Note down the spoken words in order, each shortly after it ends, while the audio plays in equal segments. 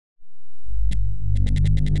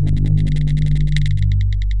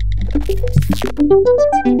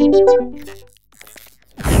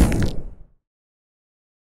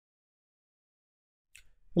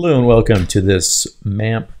Hello and welcome to this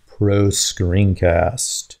MAMP PRO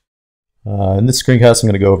screencast. In this screencast I'm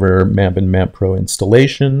going to go over MAMP and MAMP PRO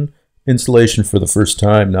installation for the first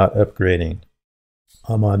time, not upgrading.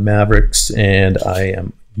 I'm on Mavericks and I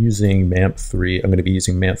am using MAMP 3. I'm going to be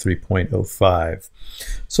using MAMP 3.05.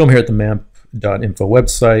 So I'm here at the MAMP.info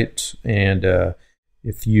website, and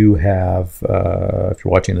if you're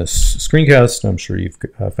watching this screencast, I'm sure you've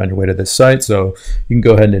found your way to this site. So you can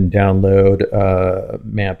go ahead and download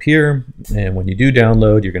MAMP here. And when you do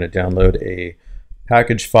download, you're going to download a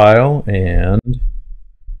package file, and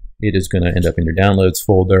it is going to end up in your downloads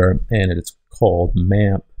folder, and it's called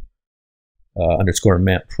MAMP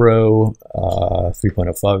 _MAMP PRO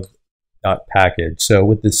 3.05.package. So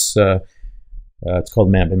with this, it's called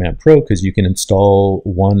MAMP and MAMP PRO because you can install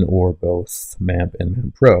one or both MAMP and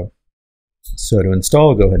MAMP PRO. So to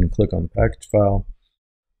install, go ahead and click on the package file,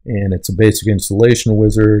 and it's a basic installation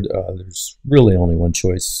wizard. There's really only one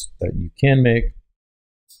choice that you can make,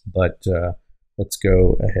 but let's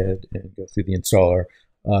go ahead and go through the installer.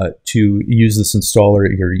 To use this installer,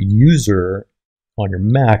 your user on your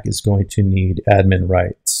Mac is going to need admin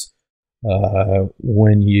rights.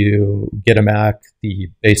 When you get a Mac,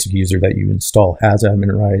 the basic user that you install has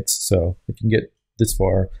admin rights. So if you can get this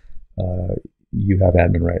far, you have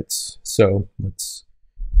admin rights. So let's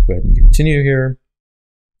go ahead and continue here.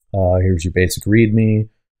 Here's your basic README.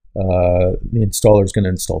 The installer is going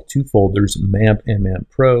to install two folders, MAMP and MAMP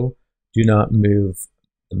PRO. Do not move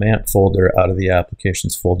the MAMP folder out of the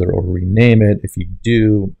applications folder or rename it. If you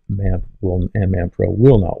do, MAMP and MAMP PRO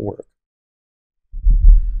will not work.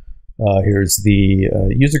 Here's the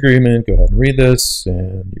user agreement. Go ahead and read this,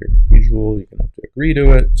 and your usual, you're going to have to agree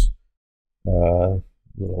to it.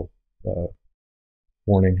 Little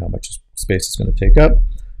warning how much space it's going to take up.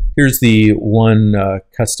 Here's the one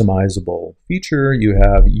customizable feature you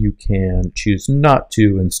have. You can choose not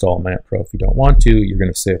to install MAMP PRO if you don't want to. You're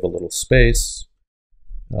going to save a little space.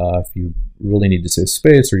 If you really need to save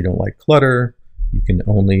space or you don't like clutter, you can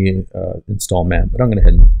only install MAMP. But I'm going to go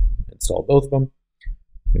ahead and install both of them.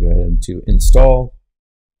 Go ahead to install,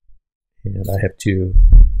 and I have to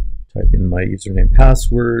type in my username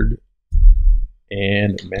password,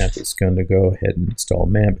 and MAMP is going to go ahead and install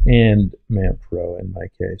MAMP and MAMP PRO in my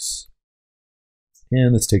case.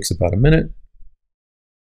 And this takes about a minute,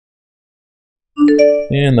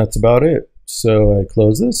 and that's about it. So I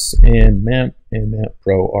close this, and MAMP and MAMP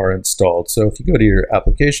PRO are installed. So if you go to your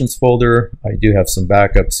applications folder, I do have some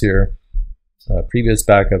backups here, previous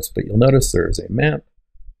backups, but you'll notice there is a MAMP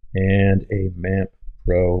and a MAMP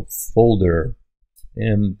PRO folder.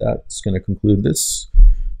 And that's going to conclude this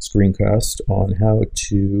screencast on how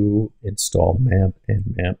to install MAMP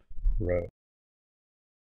and MAMP PRO.